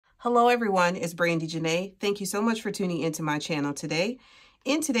Hello everyone, it's Brandi Janei. Thank you so much for tuning into my channel today.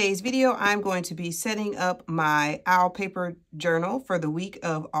 In today's video, I'm going to be setting up my owl paper journal for the week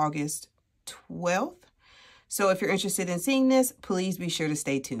of August 12th. So if you're interested in seeing this, please be sure to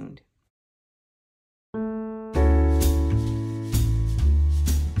stay tuned.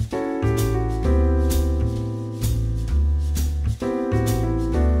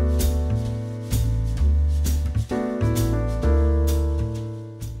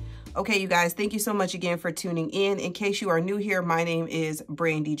 Okay, you guys, thank you so much again for tuning in. In case you are new here, my name is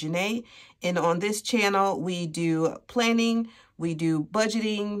Brandi Janei, and on this channel, we do planning, we do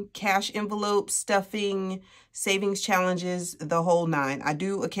budgeting, cash envelopes, stuffing, savings challenges, the whole nine. I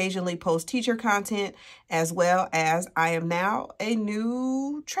do occasionally post teacher content, as well as I am now a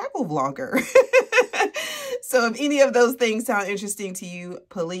new travel vlogger. So if any of those things sound interesting to you,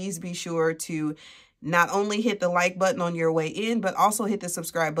 please be sure to not only hit the like button on your way in, but also hit the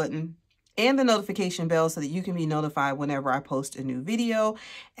subscribe button and the notification bell so that you can be notified whenever I post a new video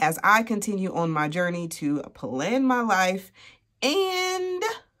as I continue on my journey to plan my life and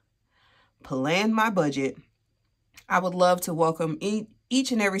plan my budget. I would love to welcome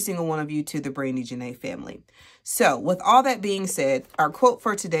each and every single one of you to the Brandi Janei family. So with all that being said, our quote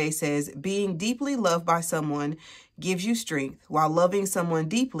for today says, "Being deeply loved by someone gives you strength, while loving someone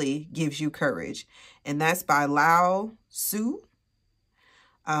deeply gives you courage." And that's by Lao Tzu.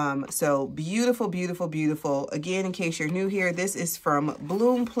 So beautiful, beautiful, beautiful. Again, in case you're new here, this is from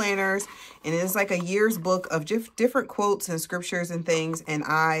Bloom Planners, and it is like a year's book of different quotes and scriptures and things, and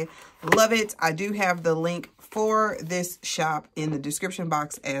I love it. I do have the link for this shop in the description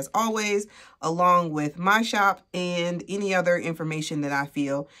box as always, along with my shop and any other information that I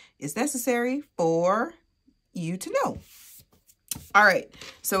feel is necessary for you to know. All right,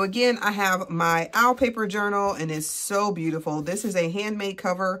 so again, I have my owl paper journal, and it's so beautiful. This is a handmade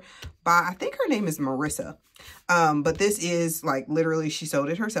cover by, I think her name is Marissa. But this is like literally, she sewed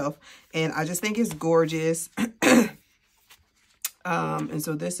it herself, and I just think it's gorgeous. And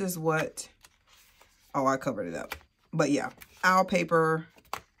so this is what, oh, I covered it up. But yeah, owl paper.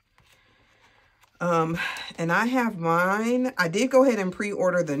 And I have mine. I did go ahead and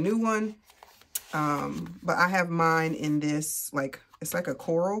pre-order the new one. But I have mine in this, like, it's like a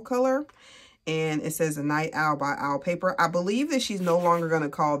coral color, and it says a night owl by Owl Paper. I believe that she's no longer going to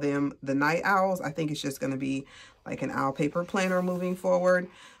call them the night owls. I think it's just going to be like an owl paper planner moving forward.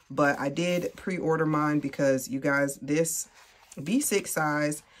 But I did pre-order mine because, you guys, this B6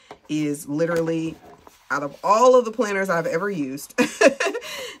 size is literally, out of all of the planners I've ever used,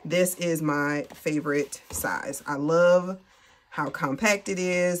 this is my favorite size. I love how compact it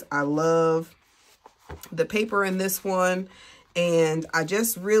is. I love the paper in this one, and I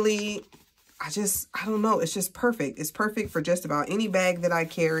just really, I don't know, it's just perfect. It's perfect for just about any bag that I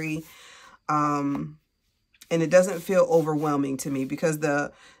carry, and it doesn't feel overwhelming to me because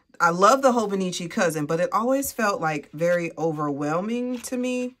I love the Hobonichi Cousin, but it always felt like very overwhelming to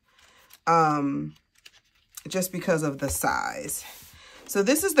me, just because of the size. So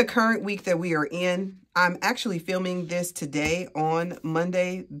this is the current week that we are in. I'm actually filming this today on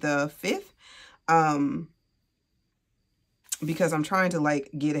Monday the 5th. Because I'm trying to like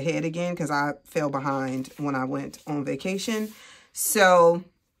get ahead again because I fell behind when I went on vacation. So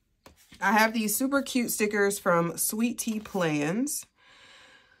I have these super cute stickers from Sweet Tea Plans.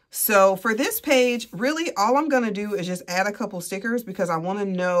 So for this page, really all I'm going to do is just add a couple stickers because I want to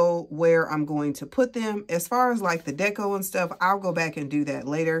know where I'm going to put them. As far as like the deco and stuff, I'll go back and do that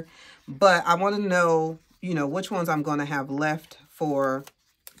later. But I want to know, you know, which ones I'm going to have left for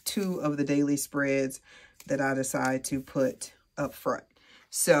 2 of the daily spreads that I decide to put up front.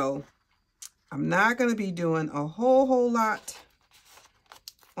 So I'm not going to be doing a whole lot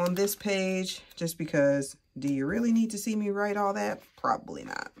on this page just because, do you really need to see me write all that? Probably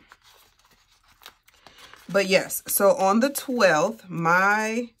not. But yes, so on the 12th,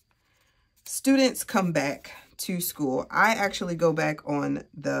 my students come back to school. I actually go back on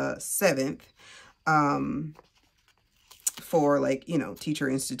the 7th. For like, you know, Teacher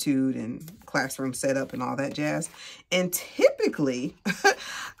Institute and classroom setup and all that jazz. And typically,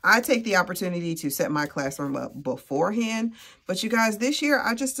 I take the opportunity to set my classroom up beforehand. But you guys, this year,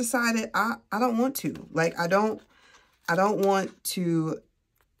 I just decided I don't want to. Like, I don't want to,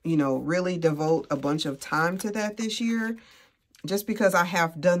 you know, really devote a bunch of time to that this year. Just because I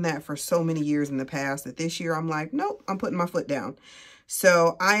have done that for so many years in the past that this year I'm like, nope, I'm putting my foot down.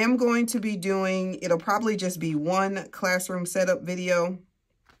 So I am going to be doing, it'll probably just be one classroom setup video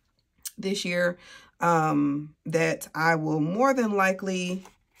this year that I will more than likely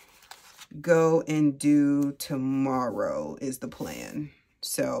go and do tomorrow is the plan.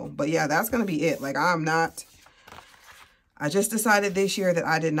 So, but yeah, that's going to be it. Like, I just decided this year that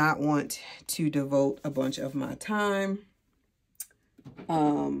I did not want to devote a bunch of my time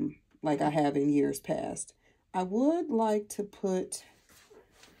like I have in years past. I would like to put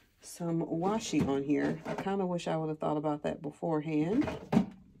some washi on here. I kind of wish I would have thought about that beforehand,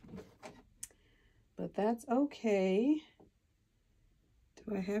 but that's okay.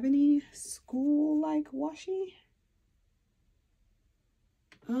 Do I have any school-like washi?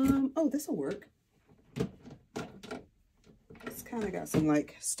 Oh, this will work. It's kind of got some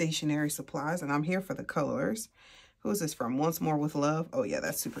like stationery supplies, and I'm here for the colors. Who is this from? Once More with Love. Oh yeah,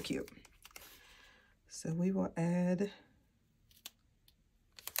 that's super cute. So we will add,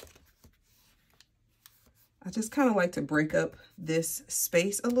 I just kind of like to break up this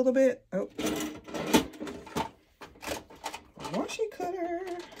space a little bit. Oh, washi cutter.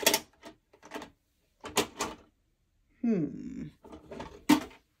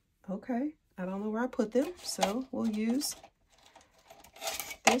 Okay, I don't know where I put them, so we'll use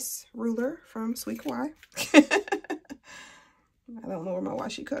this ruler from Sweet Kawaii. I don't know where my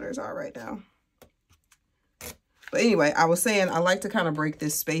washi cutters are right now. But anyway, I was saying I like to kind of break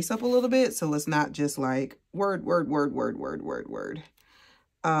this space up a little bit so it's not just like word, word, word, word, word, word, word.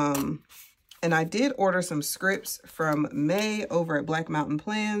 And I did order some scripts from May over at Black Mountain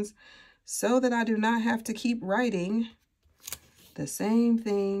Plans so that I do not have to keep writing the same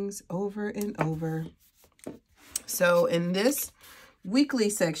things over and over. So in this weekly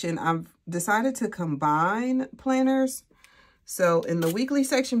section, I've decided to combine planners. So in the weekly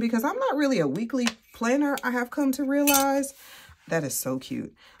section, because I'm not really a weekly planner, I have come to realize, that is so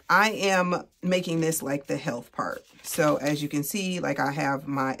cute. I am making this like the health part. So as you can see, like I have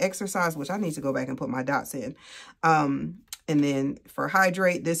my exercise, which I need to go back and put my dots in. And then for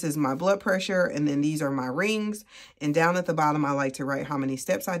hydrate, this is my blood pressure. And then these are my rings. And down at the bottom, I like to write how many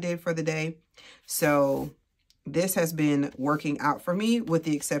steps I did for the day. So this has been working out for me with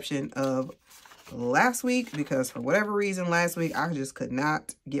the exception of last week, because for whatever reason last week, I just could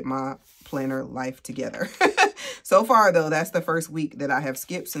not get my planner life together. So far though, that's the first week that I have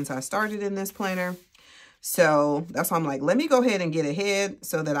skipped since I started in this planner. So that's why I'm like, let me go ahead and get ahead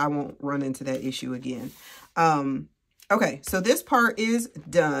so that I won't run into that issue again. Okay, so this part is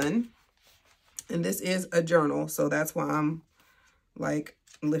done, and this is a journal, so that's why I'm like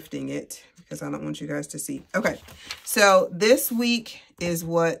lifting it, because I don't want you guys to see. Okay, so this week is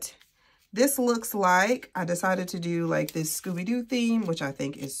what this looks like. I decided to do like this Scooby-Doo theme, which I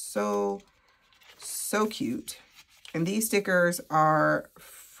think is so cute. And these stickers are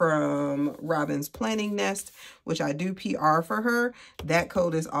from Robin's Planning Nest, which I do PR for her. That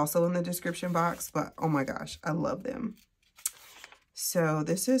code is also in the description box, but oh my gosh, I love them. So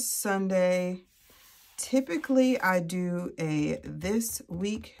this is Sunday. Typically I do a this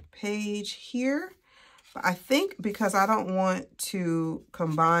week page here, but I think because I don't want to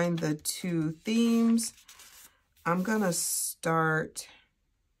combine the two themes, I'm gonna start,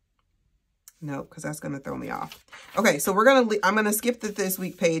 nope, because that's gonna throw me off. Okay, so I'm gonna skip the this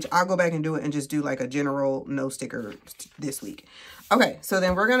week page. I'll go back and do it and just do like a general no sticker this week. Okay, so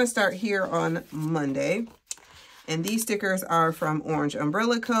then we're gonna start here on Monday. And these stickers are from Orange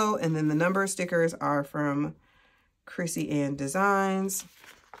Umbrella Co. And then the number stickers are from Chrissy Ann Designs.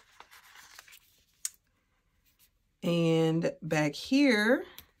 And back here,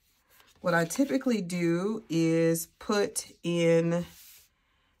 what I typically do is put in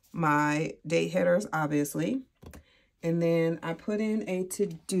my date headers, obviously. And then I put in a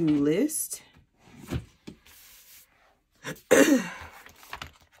to-do list.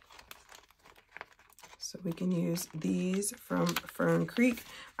 So we can use these from Fern Creek.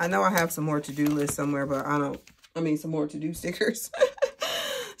 I know I have some more to-do lists somewhere, but some more to-do stickers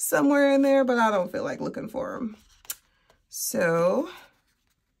somewhere in there, but I don't feel like looking for them. So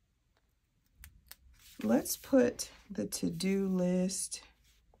let's put the to-do list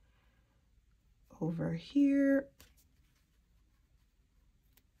over here.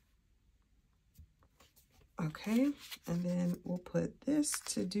 Okay, and then we'll put this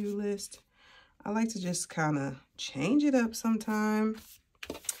to-do list. I like to just kind of change it up sometime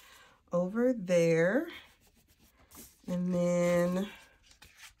over there. And then,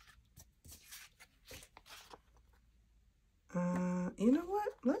 you know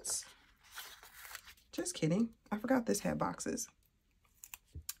what? Just kidding. I forgot this had boxes.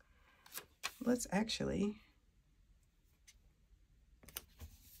 Let's actually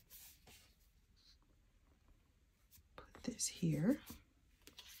put this here.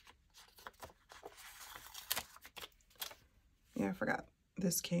 Yeah, I forgot.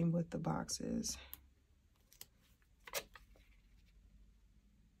 This came with the boxes.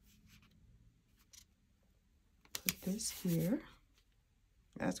 this here.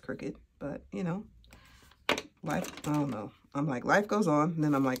 That's crooked, but you know, life, I don't know. I'm like, life goes on. And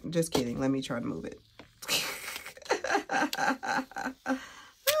then I'm like, just kidding. Let me try to move it.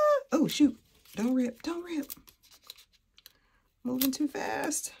 Oh, shoot. Don't rip. Don't rip. Moving too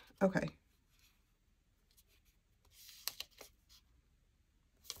fast. Okay.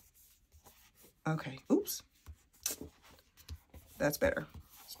 Okay. Oops. That's better.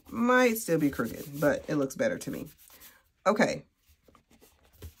 Might still be crooked, but it looks better to me. Okay.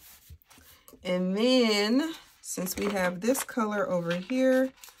 And then, since we have this color over here,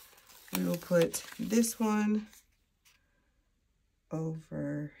 we will put this one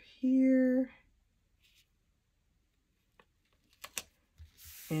over here.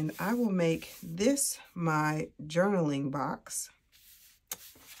 And I will make this my journaling box.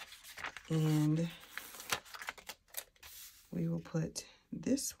 And we will put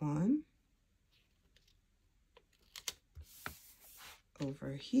this one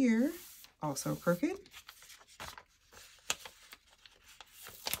over here, also crooked.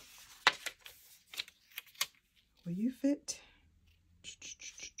 Will you fit?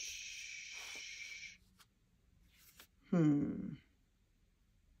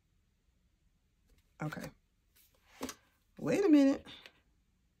 Okay. Wait a minute.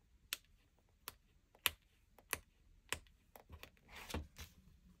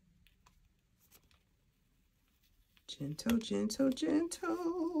 Gentle, gentle,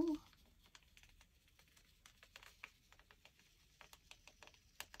 gentle.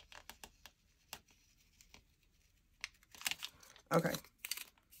 Okay.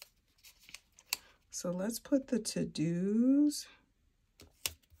 So let's put the to-dos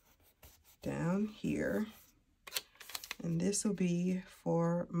down here. And this will be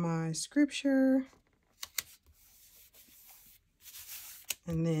for my scripture.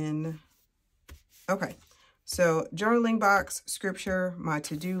 And then, okay. So journaling box, scripture, my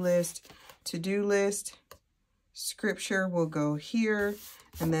to-do list, scripture will go here.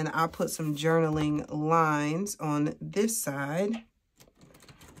 And then I'll put some journaling lines on this side.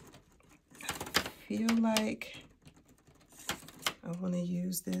 I feel like I want to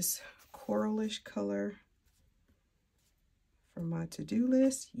use this coralish color for my to-do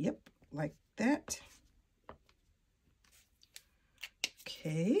list. Yep, like that.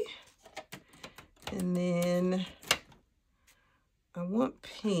 Okay. And then I want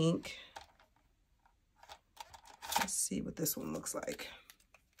pink. Let's see what this one looks like.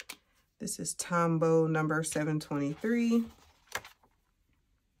 This is Tombow number 723.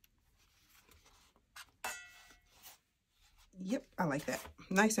 Yep, I like that.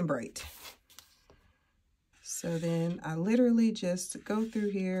 Nice and bright. So then I literally just go through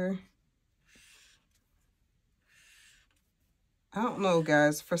here. I don't know,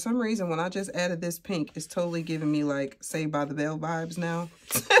 guys. For some reason, when I just added this pink, it's totally giving me like Saved by the Bell vibes now.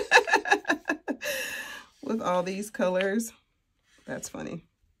 With all these colors. That's funny.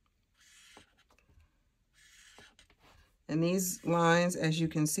 And these lines, as you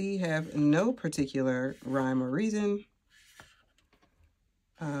can see, have no particular rhyme or reason.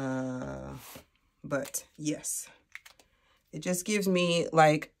 But yes, it just gives me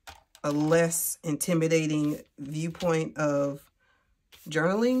like a less intimidating viewpoint of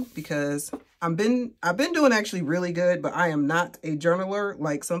journaling, because I've been doing actually really good, but I am not a journaler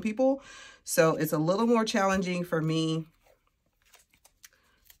like some people. So it's a little more challenging for me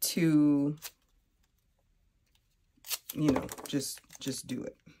to, you know, just do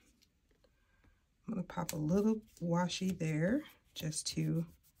it. I'm going to pop a little washi there just to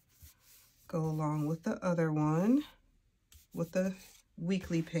go along with the other one with the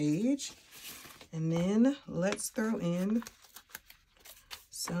weekly page. And then let's throw in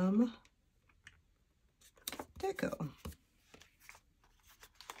some deco.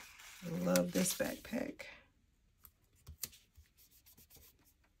 I love this backpack.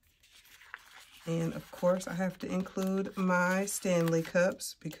 And of course I have to include my Stanley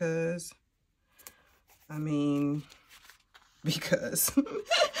cups because, I mean, because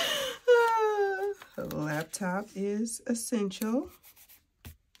the laptop is essential.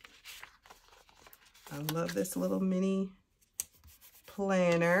 I love this little mini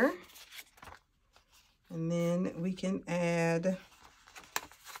planner. And then we can add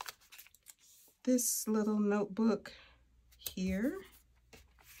this little notebook here.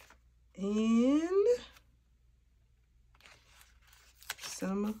 And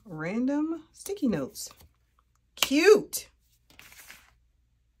some random sticky notes. Cute.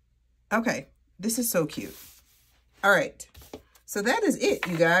 Okay, this is so cute. All right, so that is it,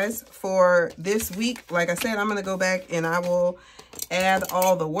 you guys, for this week. Like I said, I'm going to go back and I will add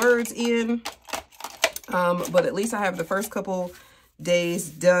all the words in. But at least I have the first couple days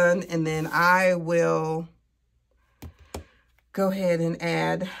done, and then I will go ahead and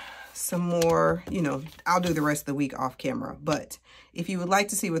add some more, you know, I'll do the rest of the week off camera. But if you would like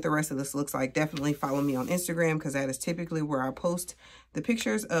to see what the rest of this looks like, definitely follow me on Instagram, because that is typically where I post the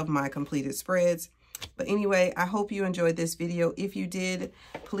pictures of my completed spreads. But anyway, I hope you enjoyed this video. If you did,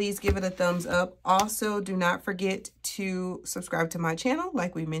 please give it a thumbs up. Also, do not forget to subscribe to my channel,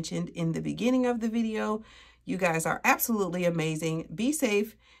 like we mentioned in the beginning of the video. You guys are absolutely amazing. Be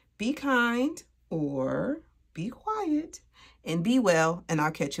safe, be kind, or be quiet, and be well, and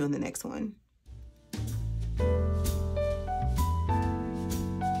I'll catch you in the next one.